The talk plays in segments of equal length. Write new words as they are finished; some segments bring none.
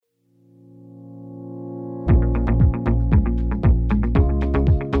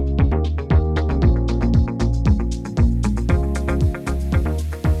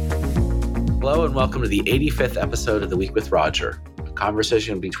and welcome to the 85th episode of The Week with Roger, a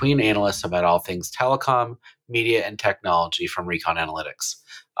conversation between analysts about all things telecom, media, and technology from Recon Analytics.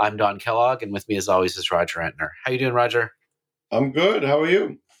 I'm Don Kellogg, and with me as always is Roger Entner. How you doing, Roger? I'm good. How are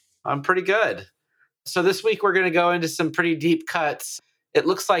you? I'm pretty good. So this week we're going to go into some pretty deep cuts. It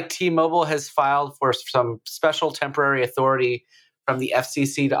looks like T-Mobile has filed for some special temporary authority from the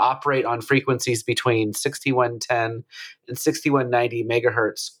FCC to operate on frequencies between 6110 and 6190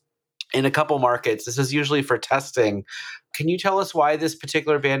 megahertz in a couple markets. This is usually for testing. Can you tell us why this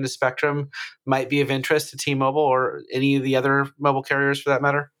particular band of spectrum might be of interest to T-Mobile or any of the other mobile carriers for that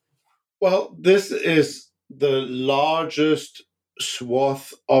matter? Well, this is the largest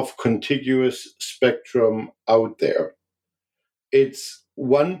swath of contiguous spectrum out there. It's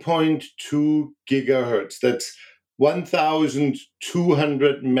 1.2 gigahertz. That's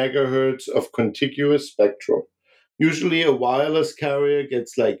 1,200 megahertz of contiguous spectrum. Usually a wireless carrier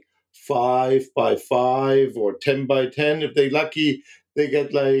gets like 5 by 5 or 10 by 10. If they're lucky, they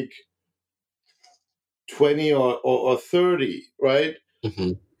get like 20 or 30, right?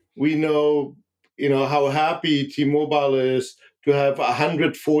 Mm-hmm. We know, how happy T-Mobile is to have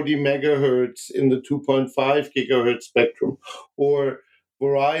 140 megahertz in the 2.5 gigahertz spectrum, or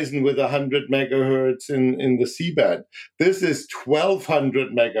Verizon with 100 megahertz in the C-band. This is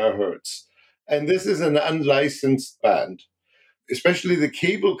 1,200 megahertz, and this is an unlicensed band. Especially the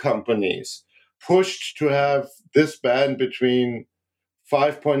cable companies pushed to have this band between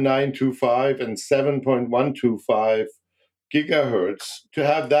 5.925 and 7.125 gigahertz, to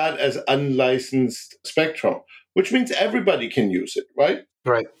have that as unlicensed spectrum, which means everybody can use it, right?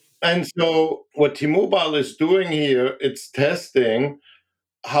 Right. And so what T-Mobile is doing here, it's testing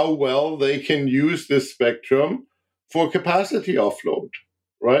how well they can use this spectrum for capacity offload,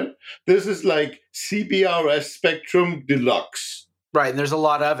 right? This is like CBRS spectrum deluxe. Right, and there's a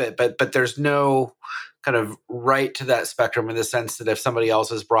lot of it, but there's no kind of right to that spectrum in the sense that if somebody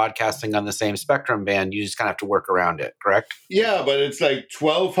else is broadcasting on the same spectrum band, you just kind of have to work around it, correct? Yeah, but it's like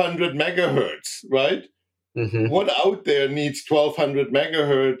 1,200 megahertz, right? Mm-hmm. What out there needs 1,200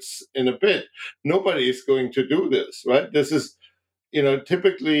 megahertz in a bit? Nobody is going to do this, right? This is,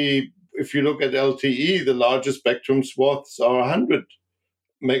 typically, if you look at LTE, the largest spectrum swaths are 100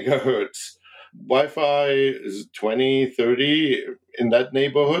 megahertz. Wi-Fi is 20, 30, in that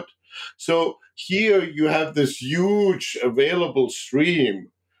neighborhood. So here you have this huge available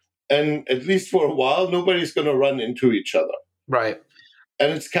stream, and at least for a while, nobody's going to run into each other. Right.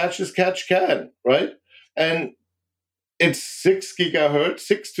 And it's catch as catch can, right? And it's 6 gigahertz,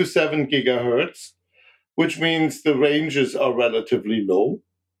 6 to 7 gigahertz, which means the ranges are relatively low.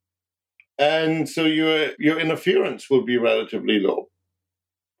 And so your interference will be relatively low.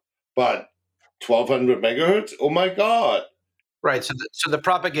 But 1,200 megahertz, oh my God. Right. So the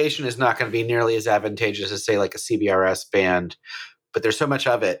propagation is not going to be nearly as advantageous as, say, like a CBRS band, but there's so much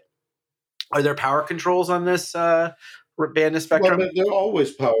of it. Are there power controls on this band of spectrum? Well, there are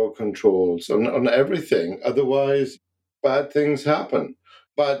always power controls on everything. Otherwise, bad things happen.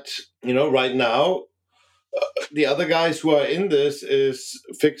 But, right now, the other guys who are in this is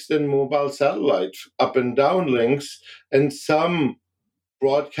fixed and mobile satellite, up and down links, and some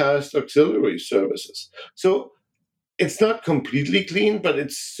broadcast auxiliary services. So it's not completely clean, but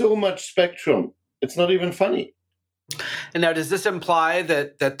it's so much spectrum. It's not even funny. And now, does this imply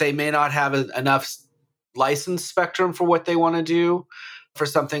that they may not have enough licensed spectrum for what they want to do for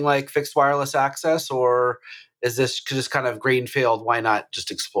something like fixed wireless access, or is this just kind of greenfield? Why not just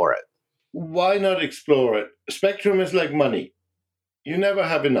explore it? Why not explore it? Spectrum is like money. You never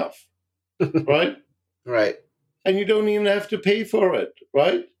have enough, right? Right. And you don't even have to pay for it,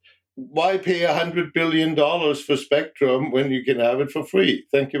 right? Why pay $100 billion for spectrum when you can have it for free?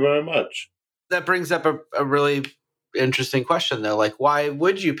 Thank you very much. That brings up a really interesting question, though. Like, why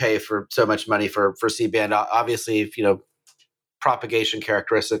would you pay for so much money for C-band? Obviously, if, propagation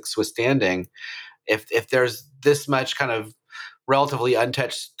characteristics withstanding, if there's this much kind of relatively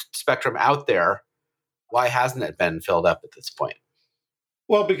untouched spectrum out there, why hasn't it been filled up at this point?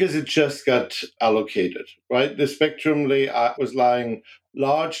 Well, because it just got allocated, right? The spectrum was lying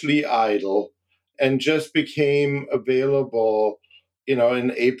largely idle and just became available,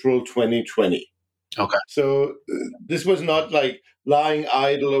 in April 2020. Okay. So this was not like lying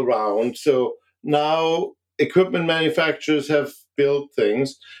idle around. So now equipment manufacturers have built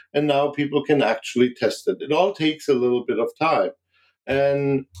things, and now people can actually test it. It all takes a little bit of time.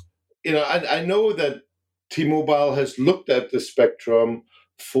 And, I know that T-Mobile has looked at the spectrum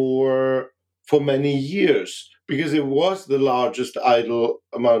for many years because it was the largest idle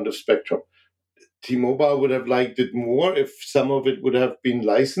amount of spectrum. T-Mobile would have liked it more if some of it would have been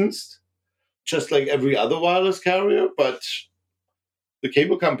licensed. just like every other wireless carrier, but the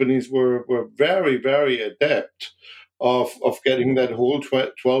cable companies were very, very adept of getting that whole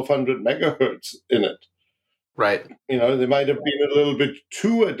 1200 megahertz in it. Right. They might have been a little bit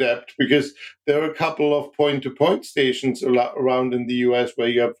too adept because there are a couple of point-to-point stations around in the US where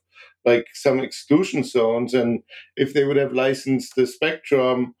you have like some exclusion zones. And if they would have licensed the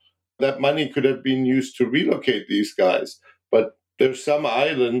spectrum, that money could have been used to relocate these guys. But there's some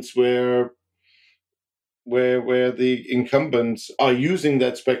islands where the incumbents are using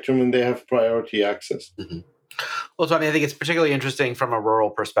that spectrum and they have priority access. Mm-hmm. Well, so I think it's particularly interesting from a rural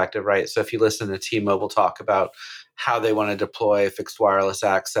perspective, right? So if you listen to T-Mobile talk about how they want to deploy fixed wireless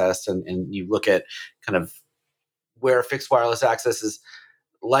access and you look at kind of where fixed wireless access is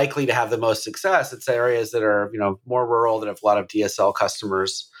likely to have the most success, it's areas that are, more rural, that have a lot of DSL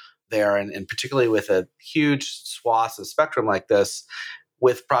customers there. And particularly with a huge swath of spectrum like this,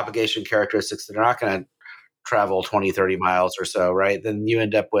 with propagation characteristics that are not going to travel 20, 30 miles or so, right? Then you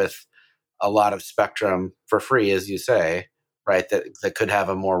end up with a lot of spectrum for free, as you say, right? That could have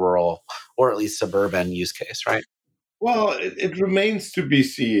a more rural or at least suburban use case, right? Well, it remains to be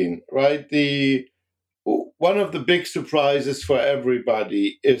seen, right? One of the big surprises for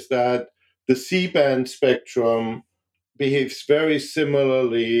everybody is that the C-band spectrum behaves very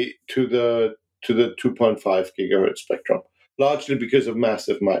similarly to the 2.5 gigahertz spectrum, largely because of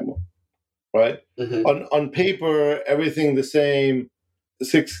massive MIMO, right? Mm-hmm. On paper, everything the same.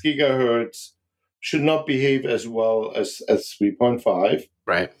 6 gigahertz should not behave as well as 3.5,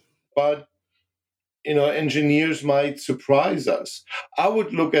 right? But engineers might surprise us. I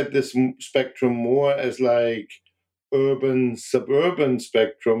would look at this spectrum more as like urban suburban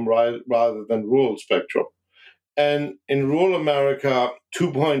spectrum rather than rural spectrum. And in rural America,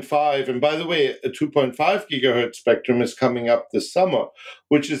 2.5, and by the way, a 2.5 gigahertz spectrum is coming up this summer,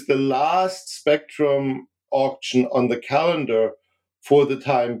 which is the last spectrum auction on the calendar for the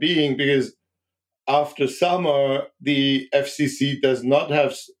time being, because after summer, the FCC does not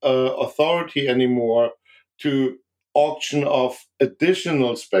have authority anymore to auction off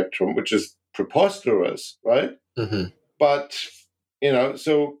additional spectrum, which is preposterous, right? Mm-hmm. But,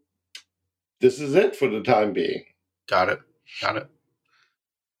 so this is it for the time being. Got it.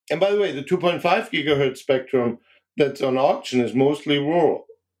 And by the way, the 2.5 gigahertz spectrum that's on auction is mostly rural.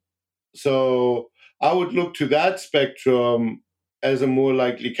 So I would look to that spectrum as a more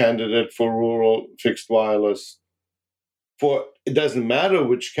likely candidate for rural fixed wireless. For it doesn't matter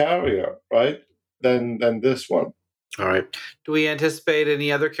which carrier, right? Than this one. All right. Do we anticipate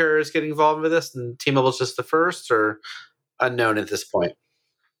any other carriers getting involved with this? And T-Mobile's just the first, or unknown at this point?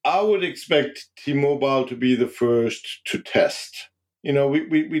 I would expect T-Mobile to be the first to test.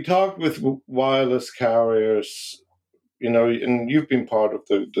 We talked with wireless carriers, and you've been part of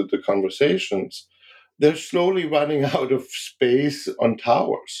the conversations. They're slowly running out of space on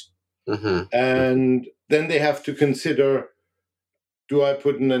towers. Mm-hmm. And then they have to consider, do I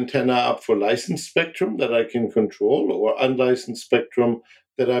put an antenna up for licensed spectrum that I can control or unlicensed spectrum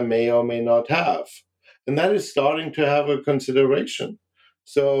that I may or may not have? And that is starting to have a consideration.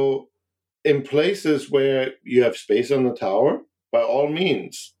 So in places where you have space on the tower, by all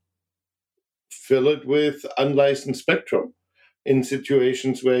means, fill it with unlicensed spectrum. In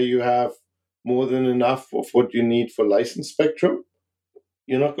situations where you have more than enough of what you need for licensed spectrum,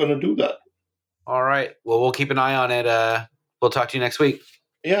 you're not going to do that. All right. Well, we'll keep an eye on it. We'll talk to you next week.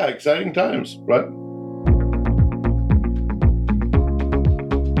 Yeah, exciting times, right?